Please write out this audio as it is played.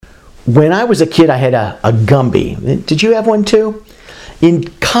When I was a kid, I had a Gumby. Did you have one too? In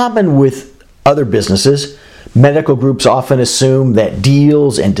common with other businesses, medical groups often assume that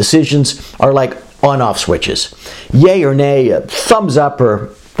deals and decisions are like on-off switches. Yay or nay, thumbs up or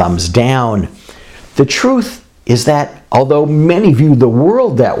thumbs down. The truth is that although many view the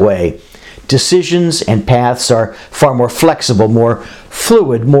world that way, decisions and paths are far more flexible, more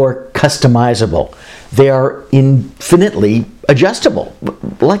fluid, more customizable. They are infinitely adjustable,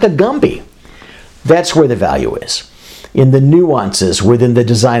 like a Gumby. That's where the value is, in the nuances within the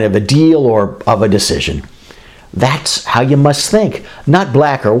design of a deal or of a decision. That's how you must think. Not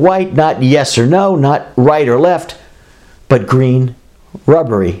black or white, not yes or no, not right or left, but green,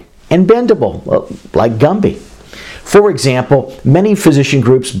 rubbery, and bendable, like Gumby. For example, many physician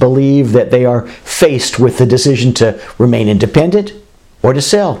groups believe that they are faced with the decision to remain independent or to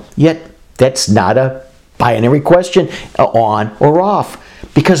sell. Yet, that's not a binary question, on or off,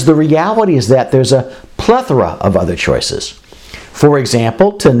 because the reality is that there's a plethora of other choices. For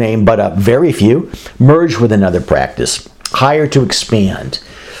example, to name but a very few, merge with another practice, hire to expand,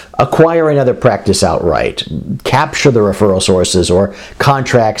 acquire another practice outright, capture the referral sources or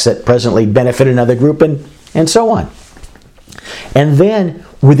contracts that presently benefit another group, and so on. And then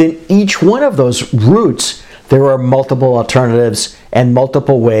within each one of those routes, there are multiple alternatives and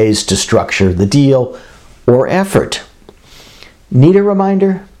multiple ways to structure the deal or effort. Need a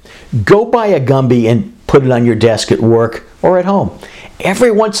reminder? Go buy a Gumby and put it on your desk at work or at home.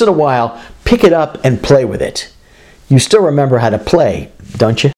 Every once in a while, pick it up and play with it. You still remember how to play, don't you?